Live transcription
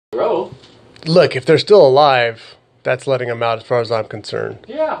Bro. Look, if they're still alive, that's letting them out as far as I'm concerned.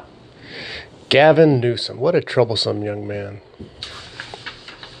 Yeah. Gavin Newsom, what a troublesome young man.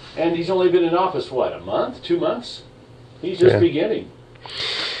 And he's only been in office, what, a month, 2 months? He's just beginning.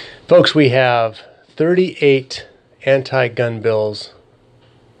 Folks, we have 38 anti-gun bills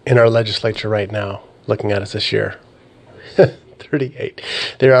in our legislature right now, looking at us this year. 38.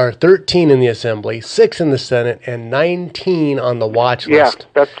 There are 13 in the Assembly, 6 in the Senate, and 19 on the watch list. Yeah,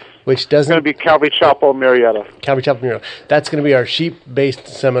 that's which doesn't going to be Calvary Chapel, Marietta. Calvary Chapel, Marietta. That's going to be our sheep-based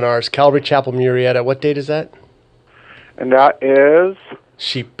seminars. Calvary Chapel, Marietta. What date is that? And that is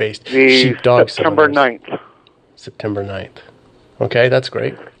sheep-based. The sheepdog September seminars. 9th. September 9th. Okay, that's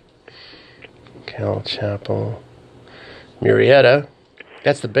great. Cal Chapel, Marietta.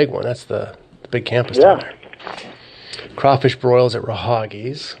 That's the big one. That's the big campus down there. Crawfish broils at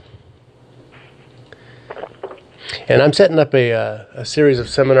Rahagis. And I'm setting up a series of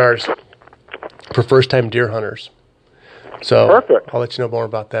seminars for first-time deer hunters. So Perfect. I'll let you know more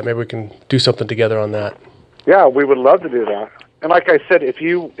about that. Maybe we can do something together on that. Yeah, we would love to do that. And like I said, if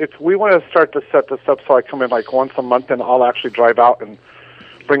we want to start to set this up so I come in like once a month, then I'll actually drive out and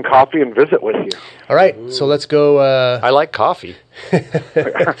bring coffee and visit with you. All right, so let's go. I like coffee.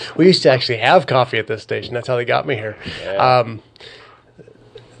 We used to actually have coffee at this station. That's how they got me here. Yeah.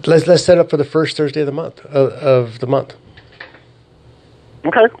 Let's set up for the first Thursday of the month.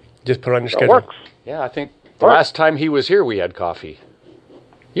 Okay. Just put it on your That schedule. works. Yeah, I think the last time he was here, we had coffee.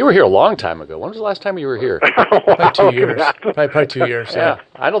 You were here a long time ago. When was the last time you were here? Probably 2 years. Probably 2 years. Yeah.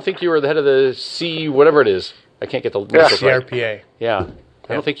 I don't think you were the head of the C, whatever it is. I can't get the CRPA. right. Yeah.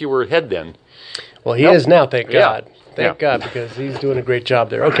 I don't think you were head then. Well, he is now, thank God. Yeah. Thank God, because he's doing a great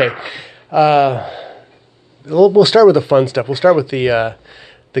job there. Okay. We'll start with the fun stuff. We'll start with the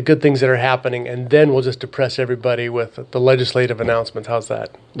good things that are happening, and then we'll just depress everybody with the legislative announcements. How's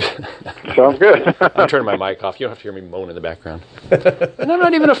that? Sounds good. I'm turning my mic off. You don't have to hear me moan in the background. And I'm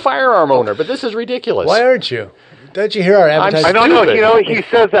not even a firearm owner, but this is ridiculous. Why aren't you? Don't you hear our advertising? I don't know. You know, he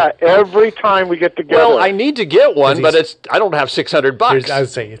says that every time we get together. Well, I need to get one, but I don't have $600. I would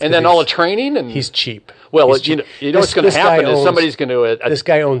say and then all the training and he's cheap. Well, he's cheap. You know what's going to happen is somebody's going to. This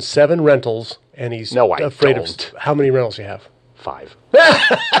guy owns 7 rentals, and he's afraid of how many rentals you have. 5.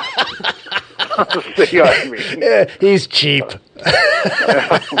 He's cheap.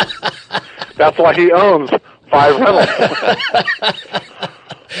 That's why he owns 5 rentals.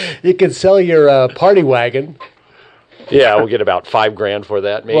 You can sell your party wagon. Yeah, we'll get about $5,000 for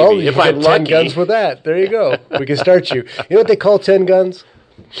that, maybe. Well, if I'm lucky. 10 guns for that. There you go. We can start you. You know what they call 10 guns?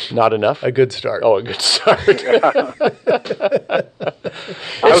 Not enough. A good start. Oh, a good start. It's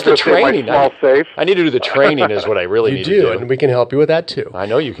the training. Safe. I need to do the training is what I really need to do. You do, and we can help you with that too. I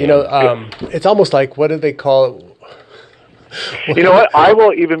know you can. You know, it's almost like, what do they call it? You know what? I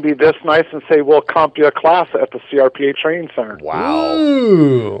will even be this nice and say we'll comp you a class at the CRPA Training Center. Wow.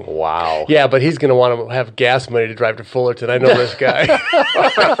 Ooh. Wow. Yeah, but he's going to want to have gas money to drive to Fullerton. I know this guy.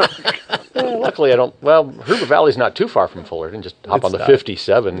 Luckily, I don't. Well, Hoover Valley's not too far from Fullerton. Just hop on the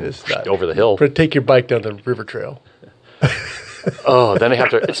 57 over the hill. Take your bike down the river trail. Oh, then I have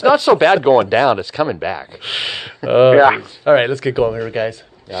to. It's not so bad going down. It's coming back. Yeah. All right, let's get going here, guys.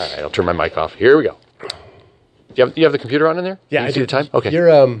 All right, I'll turn my mic off. Here we go. You have the computer on in there? Yeah, I see the time. Okay.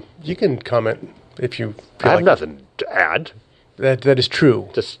 You can comment if you. I have nothing to add. That is true.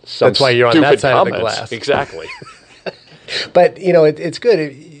 Just some That's why you're on that side comments. of the glass. Exactly. But you know, it's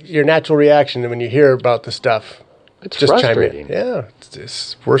good. Your natural reaction when you hear about the stuff. It's just frustrating. Chime in. Yeah,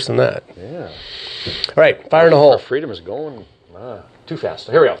 it's worse than that. Yeah. All right, fire in a hole. Our freedom is going too fast.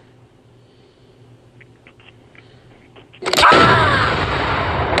 Here we go.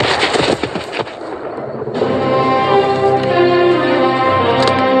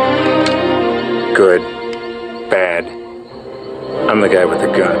 Good. Bad. I'm the guy with the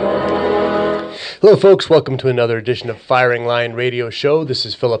gun. Hello, folks. Welcome to another edition of Firing Line Radio Show. This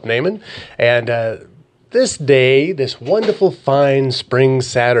is Philip Naiman. And this wonderful, fine spring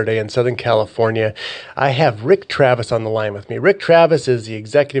Saturday in Southern California, I have Rick Travis on the line with me. Rick Travis is the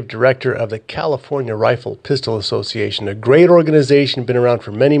executive director of the California Rifle Pistol Association, a great organization, been around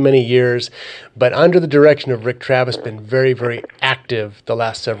for many, many years, but under the direction of Rick Travis, been very, very active the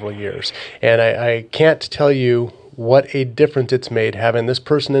last several years. And I can't tell you what a difference it's made having this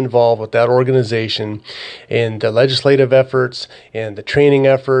person involved with that organization in the legislative efforts, in the training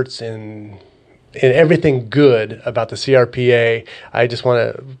efforts, in everything good about the CRPA. I just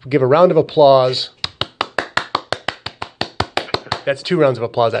want to give a round of applause. That's 2 rounds of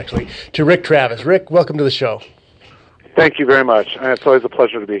applause, actually, to Rick Travis. Rick, welcome to the show. Thank you very much. It's always a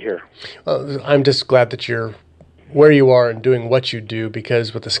pleasure to be here. I'm just glad that you're where you are and doing what you do,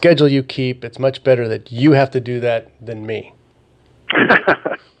 because with the schedule you keep, it's much better that you have to do that than me.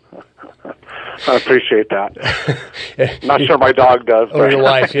 I appreciate that. Not sure my dog does. Or your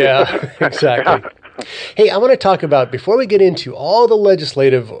wife, yeah, exactly. Hey, I want to talk about, before we get into all the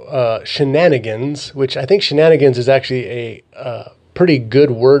legislative shenanigans, which I think shenanigans is actually a pretty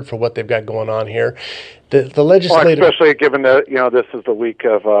good word for what they've got going on here. The legislative, well, especially given that this is the week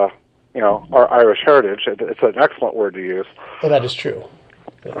of our Irish heritage, it's an excellent word to use. Well, that is true.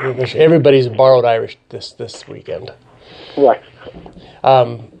 Everybody's borrowed Irish this weekend. Right.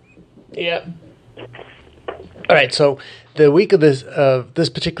 Yeah. All right. So the week of this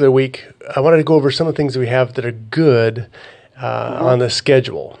particular week, I wanted to go over some of the things that we have that are good on the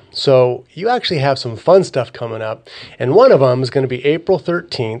schedule. So you actually have some fun stuff coming up, and one of them is going to be April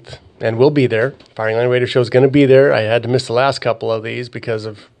 13th, and we'll be there. Firing Line Radio Show is going to be there. I had to miss the last couple of these because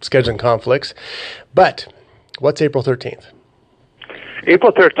of scheduling conflicts. But what's April 13th?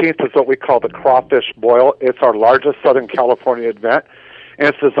 April 13th is what we call the Crawfish Boil. It's our largest Southern California event, and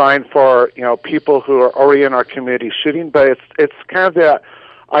it's designed for people who are already in our community shooting. But it's kind of the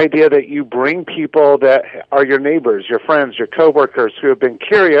idea that you bring people that are your neighbors, your friends, your coworkers who have been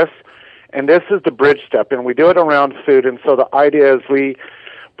curious, and this is the bridge step. And we do it around food. And so the idea is we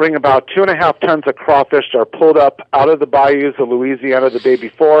bring about 2.5 tons of crawfish that are pulled up out of the bayous of Louisiana the day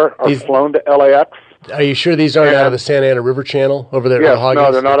before, are flown to LAX. Are you sure these aren't out of the Santa Ana River Channel over there? Yes,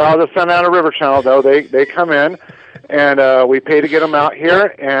 no, they're not out of the Santa Ana River Channel, though. They come in, and we pay to get them out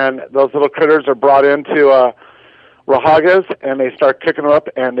here, and those little critters are brought into Rahagas, and they start cooking them up,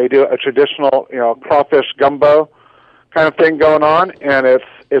 and they do a traditional, crawfish gumbo kind of thing going on, and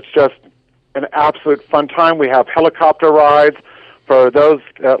it's just an absolute fun time. We have helicopter rides. For those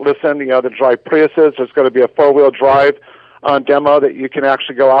that listen, that drive Priuses, there's going to be a 4-wheel drive demo that you can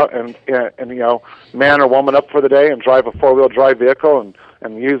actually go out and man or woman up for the day and drive a 4-wheel drive vehicle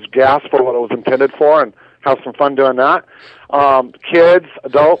and use gas for what it was intended for and have some fun doing that. Kids,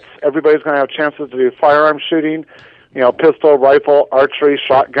 adults, everybody's going to have chances to do firearm shooting, pistol, rifle, archery,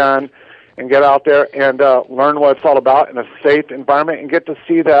 shotgun, and get out there and learn what it's all about in a safe environment and get to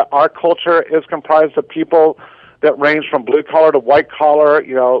see that our culture is comprised of people that range from blue collar to white collar,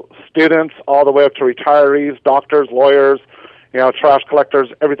 students all the way up to retirees, doctors, lawyers, trash collectors,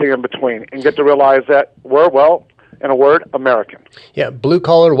 everything in between, and get to realize that we're, well, in a word, American. Yeah, blue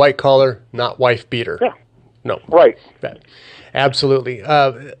collar, white collar, not wife beater. Yeah. No. Right. Absolutely.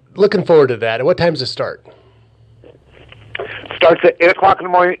 Looking forward to that. At what time does it start? Starts at 8 o'clock in the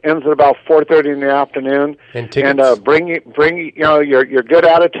morning, ends at about 4:30 in the afternoon. And tickets? And bring your good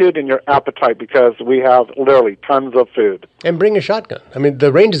attitude and your appetite, because we have literally tons of food. And bring a shotgun. I mean,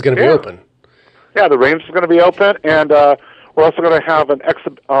 the range is going to be open. Yeah, the range is going to be open, and we're also going to have an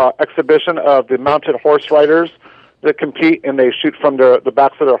exhibition of the mounted horse riders that compete, and they shoot from the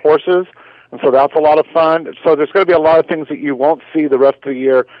backs of their horses. And so that's a lot of fun. So there's going to be a lot of things that you won't see the rest of the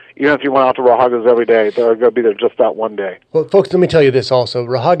year, even if you went out to Rahagas every day. They're going to be there just that one day. Well, folks, let me tell you this also.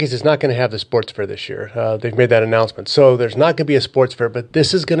 Rahagas is not going to have the sports fair this year. They've made that announcement. So there's not going to be a sports fair, but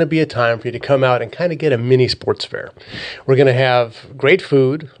this is going to be a time for you to come out and kind of get a mini sports fair. We're going to have great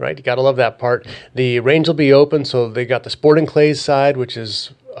food, right? You got to love that part. The range will be open, so they got the sporting clays side, which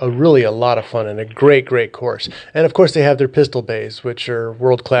is really a lot of fun and a great course. And of course they have their pistol bays, which are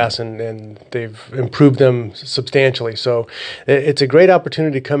world class, and they've improved them substantially. So it's a great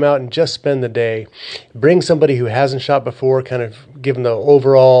opportunity to come out and just spend the day. Bring somebody who hasn't shot before, kind of give them the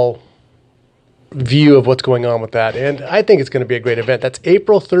overall view of what's going on with that. And I think it's going to be a great event. That's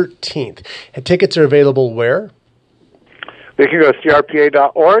April 13th. And tickets are available where? They can go to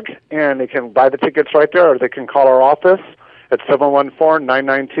crpa.org, and they can buy the tickets right there, or they can call our office at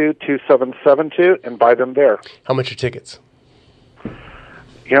 714-992-2772 and buy them there. How much are tickets?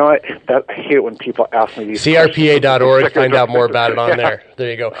 You know what? I hate when people ask me these CRPA.org, find out more about it on there.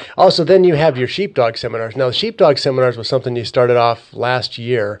 There you go. Also, then you have your sheepdog seminars. Now, the sheepdog seminars was something you started off last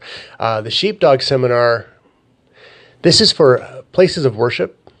year. The sheepdog seminar, this is for places of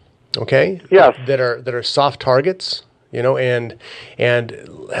worship, okay? Yes. That are soft targets. And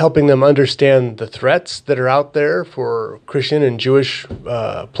helping them understand the threats that are out there for Christian and Jewish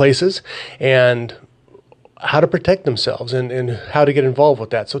places, and how to protect themselves and how to get involved with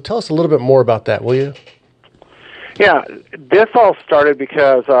that. So tell us a little bit more about that, will you? Yeah, this all started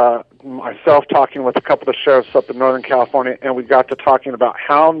because myself talking with a couple of sheriffs up in Northern California, and we got to talking about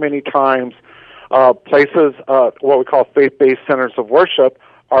how many times places, what we call faith-based centers of worship,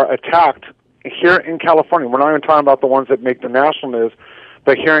 are attacked here in California. We're not even talking about the ones that make the national news,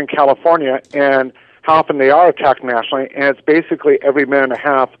 but here in California, and how often they are attacked nationally. And it's basically every minute and a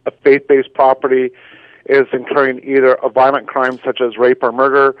half a faith-based property is incurring either a violent crime such as rape or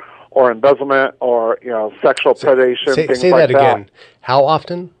murder, or embezzlement, or sexual predation, things say like that again. How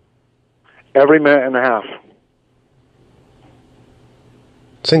often? Every minute and a half.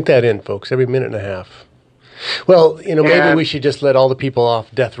 Sink that in, folks. Every minute and a half. Well, maybe we should just let all the people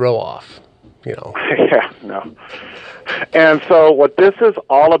off death row off. Yeah, no. And so what this is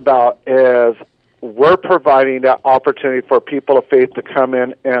all about is we're providing that opportunity for people of faith to come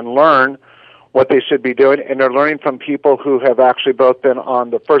in and learn what they should be doing, and they're learning from people who have actually both been on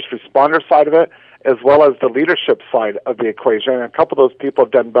the first responder side of it as well as the leadership side of the equation. And a couple of those people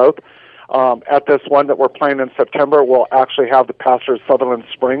have done both. At this one that we're playing in September, we'll actually have the pastor of Sutherland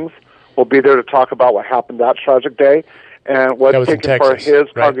Springs. We'll be there to talk about what happened that tragic day and what it took for his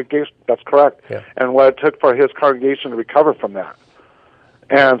congregation. That's correct. Yeah. And what it took for his congregation to recover from that.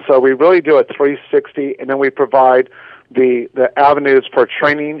 And so we really do a 360, and then we provide the avenues for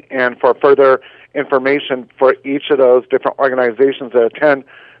training and for further information for each of those different organizations that attend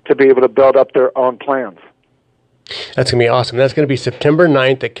to be able to build up their own plans. That's going to be awesome. That's going to be September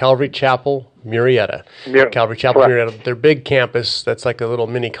 9th at Calvary Chapel, Murrieta. Calvary Chapel, correct. Murrieta. Their big campus, that's like a little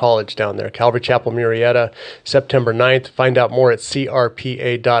mini college down there. Calvary Chapel, Murrieta, September 9th. Find out more at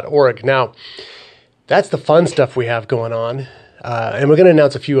crpa.org. Now, that's the fun stuff we have going on. And we're going to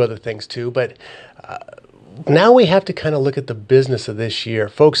announce a few other things too, but now we have to kind of look at the business of this year.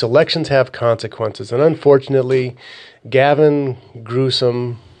 Folks, elections have consequences, and unfortunately, Gavin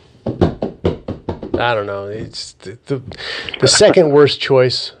Newsom, I don't know, it's the second worst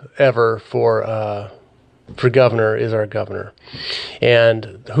choice ever for governor is our governor.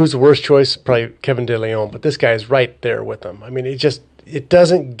 And who's the worst choice? Probably Kevin De Leon, but this guy is right there with them. I mean, it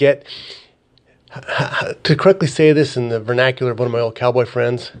doesn't get, to correctly say this in the vernacular of one of my old cowboy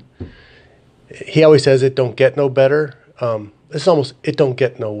friends, he always says it don't get no better. It's almost it don't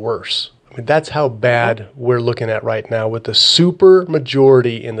get no worse. I mean, that's how bad we're looking at right now with the super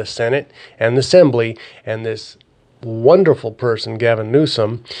majority in the Senate and the Assembly and this wonderful person, Gavin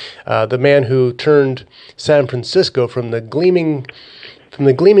Newsom, the man who turned San Francisco from the gleaming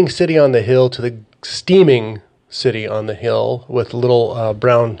city on the hill to the steaming city on the hill with little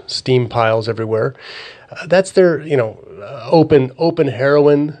brown steam piles everywhere. That's their, open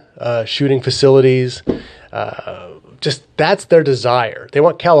heroin shooting facilities. Just that's their desire. They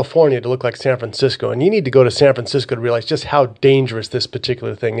want California to look like San Francisco, and you need to go to San Francisco to realize just how dangerous this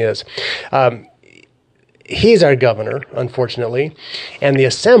particular thing is. He's our governor, unfortunately, and the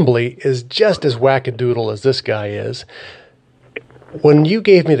Assembly is just as wackadoodle as this guy is. When you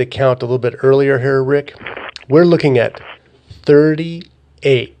gave me the count a little bit earlier here, Rick, we're looking at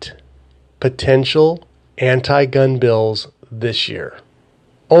 38 potential anti-gun bills this year.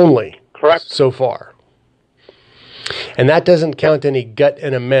 Only. Correct. So far. And that doesn't count any gut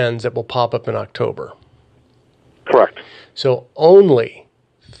and amends that will pop up in October. Correct. So only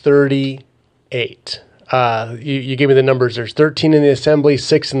 38. You gave me the numbers. There's 13 in the Assembly,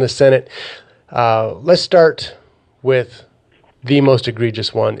 6 in the Senate. Let's start with the most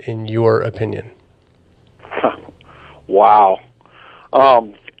egregious one, in your opinion. Wow.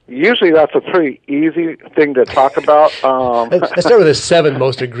 Usually that's a pretty easy thing to talk about. Let's start with the 7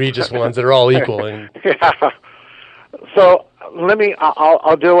 most egregious ones that are all equal. Yeah. So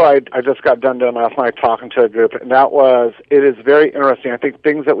I'll do what I just got done doing last night, talking to a group, and that was, it is very interesting. I think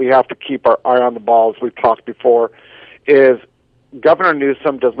things that we have to keep our eye on the ball, as we've talked before, is Governor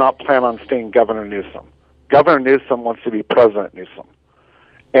Newsom does not plan on staying Governor Newsom. Governor Newsom wants to be President Newsom.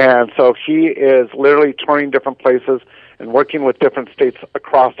 And so he is literally touring different places and working with different states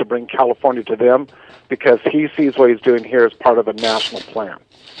across to bring California to them, because he sees what he's doing here as part of a national plan.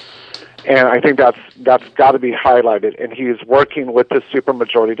 And I think that's got to be highlighted, and he's working with the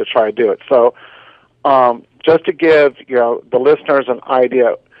supermajority to try to do it. So just to give the listeners an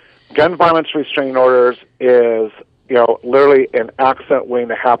idea, gun violence restraining orders is literally an accident waiting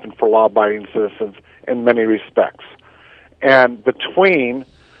to happen for law-abiding citizens in many respects. And between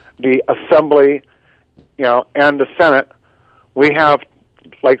the Assembly and the Senate, we have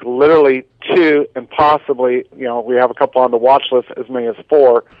like literally 2, and possibly we have a couple on the watch list, as many as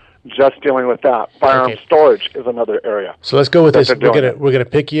 4. Just dealing with that. Firearm storage is another area. So let's go with this. We're gonna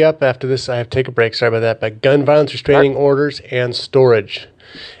pick you up after this. I have to take a break. Sorry about that. But gun violence restraining orders and storage.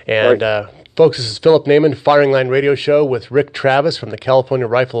 And folks, this is Philip Naiman, Firing Line Radio Show with Rick Travis from the California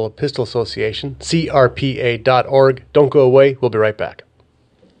Rifle and Pistol Association, crpa.org. Don't go away. We'll be right back.